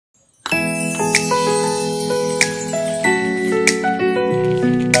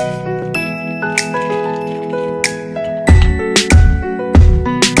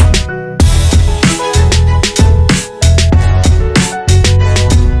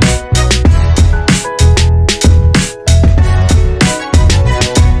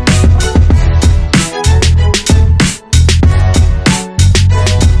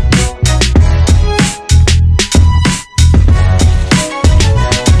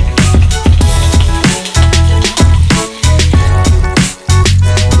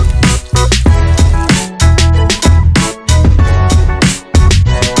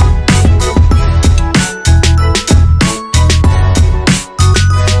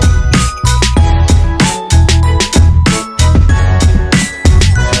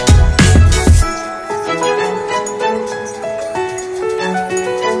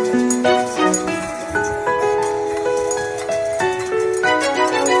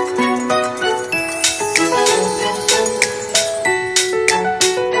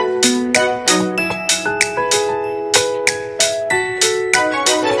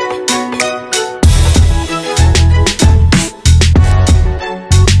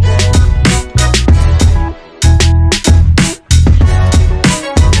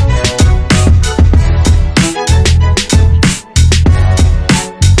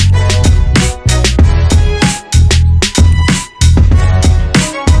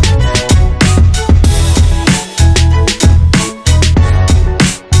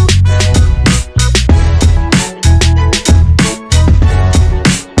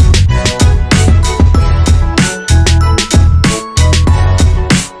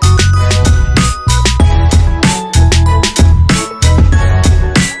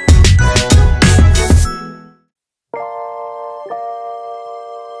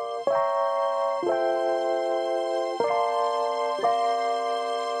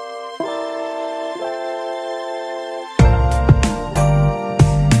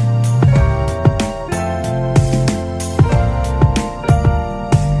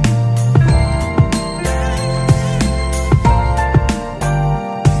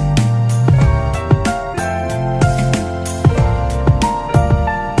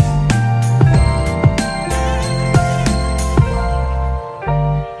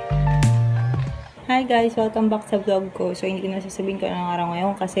guys, welcome back sa vlog ko. So, hindi ko na sasabihin ko ng araw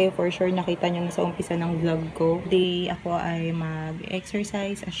ngayon kasi for sure nakita nyo na sa umpisa ng vlog ko. Today, ako ay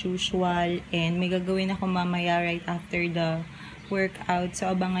mag-exercise as usual and may gagawin ako mamaya right after the workout.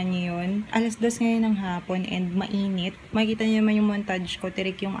 So, abangan nyo yun. 2:00 ngayon ng hapon and mainit. Makikita nyo naman yung montage ko,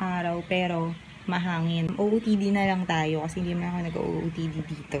 tirik yung araw pero mahangin. OOTD na lang tayo kasi hindi man ako nag-OOTD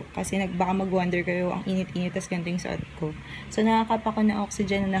dito. Kasi baka mag-wonder kayo, ang init-init tas ganito yung suot ko. So, nakakap ako ng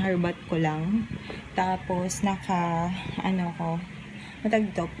oxygen na naharbat ko lang. Tapos,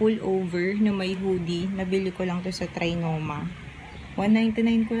 pull over na may hoodie. Nabili ko lang to sa Trinoma.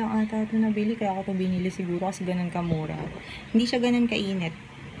 199 ko lang ata ito nabili. Kaya ako ito binili siguro kasi ganun kamura. Hindi siya ganun kainit.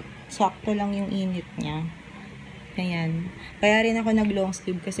 Sakto lang yung init niya. Ayan. Kaya rin ako nag-long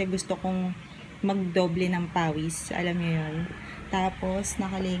sleeve kasi gusto kong magdoble ng pawis. Alam niyo yun. Tapos,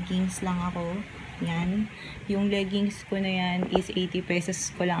 naka-leggings lang ako. Yan. Yung leggings ko na yan is 80 pesos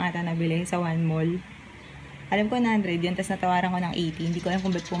ko lang ata nabili sa one mall. Alam ko 100 yun. Tapos natawaran ko ng 80. Hindi ko alam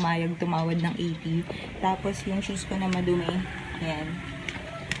kung ba't pumayag tumawad ng 80. Tapos, yung shoes ko na madumi. Ayan.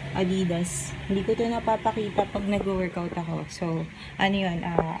 Adidas. Hindi ko to napapakita pag nag-workout ako. So, ano yun?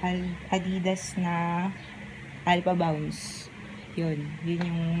 Adidas na Alpha Bounce. Yun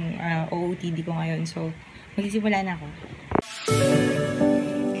yung OOTD ko ngayon. So, magsisimula na ako.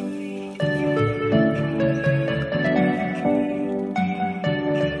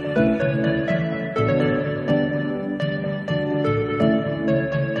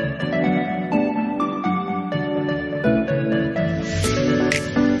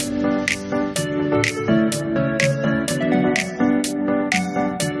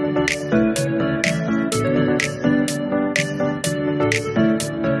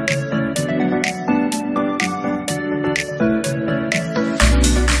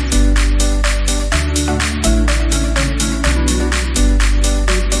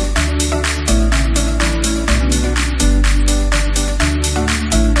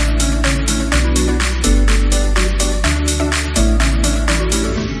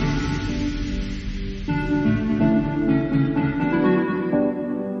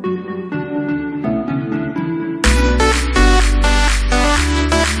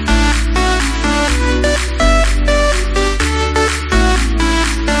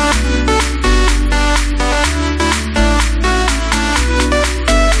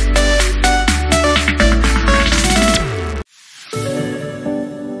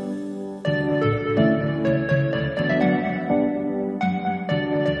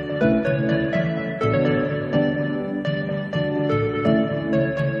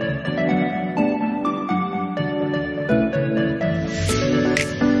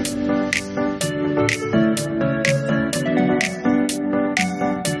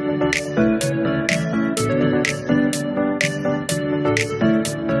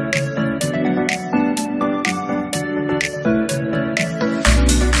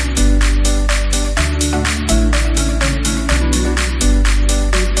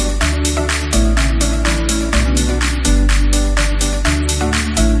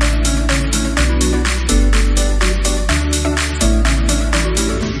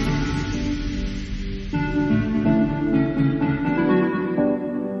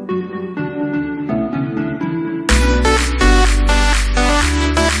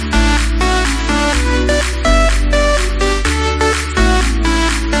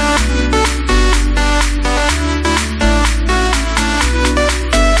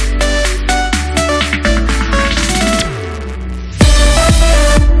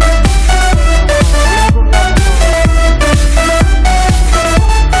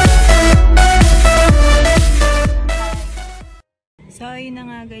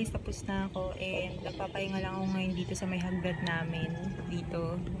 Tapos na ako and nagpapahinga lang ako ngayon dito sa may hagdan namin.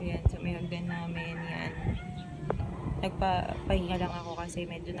 Dito, ayan, sa may hagdan namin, yan. Nagpapahinga lang ako kasi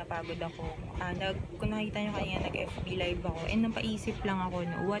medyo napagod ako. Kung nakita nyo kanina, nag-FB live ako. And napaisip lang ako,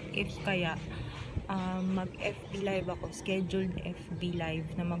 no, what if kaya mag-FB live ako, scheduled FB live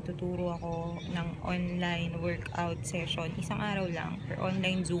na magtuturo ako ng online workout session. Isang araw lang, or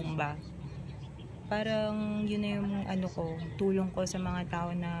online Zumba. Parang yun na yung tulong ko sa mga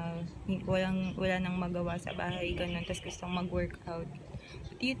tao na wala nang magawa sa bahay, ganun, tapos gustong mag-workout.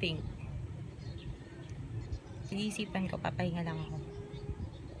 What do you think? Iisipan ko, papahinga lang ako.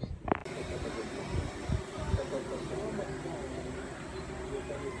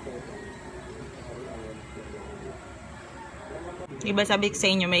 Diba sabi ko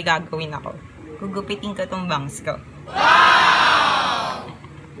sa inyo may gagawin ako? Gugupitin ko tong bangs ko.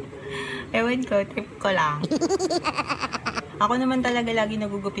 Ewan ko, trip ko lang. Ako naman talaga lagi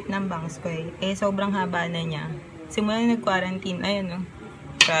nagugupit ng bangs ko eh. Sobrang haba na niya. Simula nag-quarantine, ayun oh.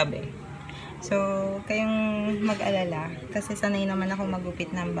 Grabe. So, kayong mag-alala kasi sanay naman ako magupit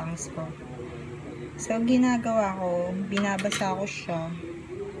ng bangs ko. So, ginagawa ko, binabasa ko siya.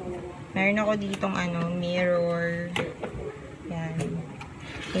 Meron ako ditong mirror. Yan.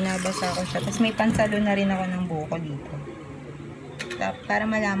 Binabasa ko siya. Tapos may pansalo na rin ako ng buko dito. Para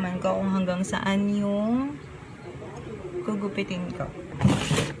malaman ko kung hanggang saan yung gugupitin ko.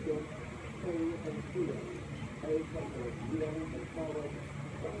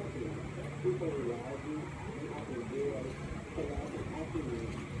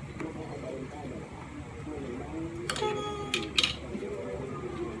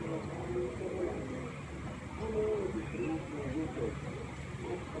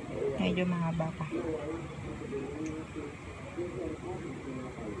 Medyo mahaba pa.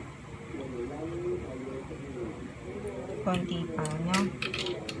 Konti pa, no?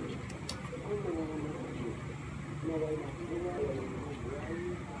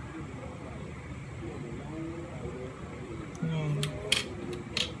 Yan.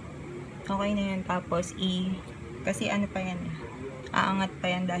 Okay na yan. Tapos, kasi ano pa yan, aangat pa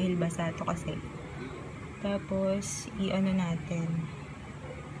yan dahil basa to kasi. Tapos, natin.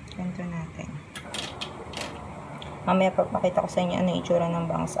 Ganito natin. Mamaya papakita ko sa inyo ano itsura ng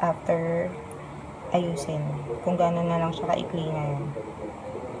bangs after ayusin. Kung gano'n na lang siya kaikli ngayon.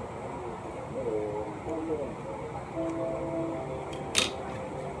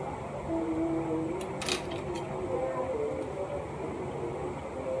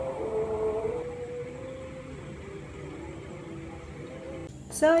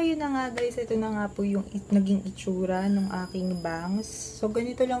 So, yun na nga guys. Ito na nga po yung naging itsura ng aking bangs. So,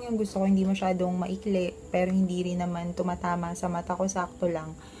 ganito lang yung gusto ko. Hindi masyadong maikli. Pero hindi rin naman tumatama sa mata ko. Sakto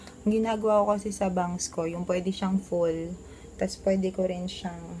lang. Ang ginagawa ko kasi sa bangs ko, yung pwede siyang full. Tapos, pwede ko rin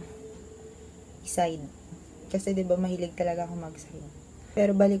siyang side. Kasi, diba, mahilig talaga ako mag-side.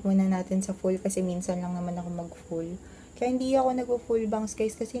 Pero, balik muna natin sa full. Kasi, minsan lang naman ako mag-full. Kaya, hindi ako nag-full bangs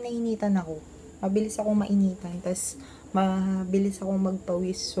guys. Kasi, nainitan ako. Mabilis akong mainitan. Tapos, mabilis akong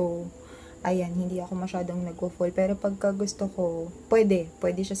magpawis. So, ayan, hindi ako masyadong nag-full. Pero pagka gusto ko, pwede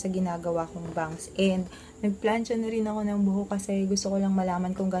siya sa ginagawa kong bangs. And, nagplansya na rin ako ng buhok kasi gusto ko lang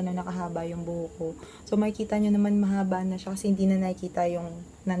malaman kung gano'n nakahaba yung buhok ko. So, makikita nyo naman mahaba na siya kasi hindi na nakikita yung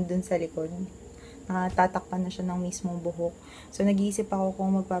nandun sa likod. Natatakpan na siya ng mismong buhok. So, nag-iisip ako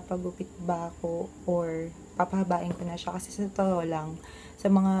kung magpapagupit ba ako or papahabain ko na siya. Kasi sa totoo lang, sa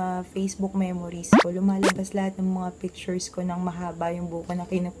mga Facebook memories ko, lumalabas lahat ng mga pictures ko ng mahaba yung buko na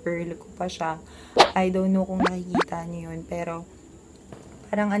kina-curl ko pa siya. I don't know kung nakikita niyo yun, pero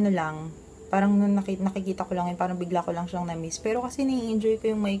parang parang nung nakikita ko lang yun, parang bigla ko lang siyang na-miss. Pero kasi nai-enjoy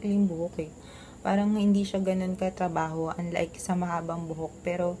ko yung maikling buhok eh. Parang hindi siya ganun katrabaho, unlike sa mahabang buhok.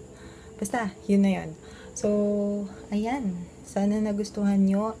 Pero, basta, yun na yun. So, ayan. Sana nagustuhan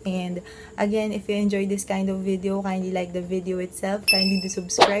nyo. And, again, if you enjoyed this kind of video, kindly like the video itself. Kindly do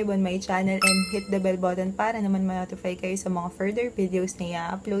subscribe on my channel and hit the bell button para naman ma-notify kayo sa mga further videos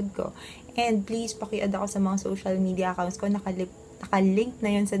na i-upload ko. And, please, paki-add ako sa mga social media accounts ko. Nakalink na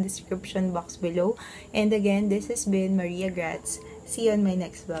yun sa description box below. And, again, this has been Maria Gratz. See you on my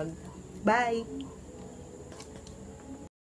next vlog. Bye!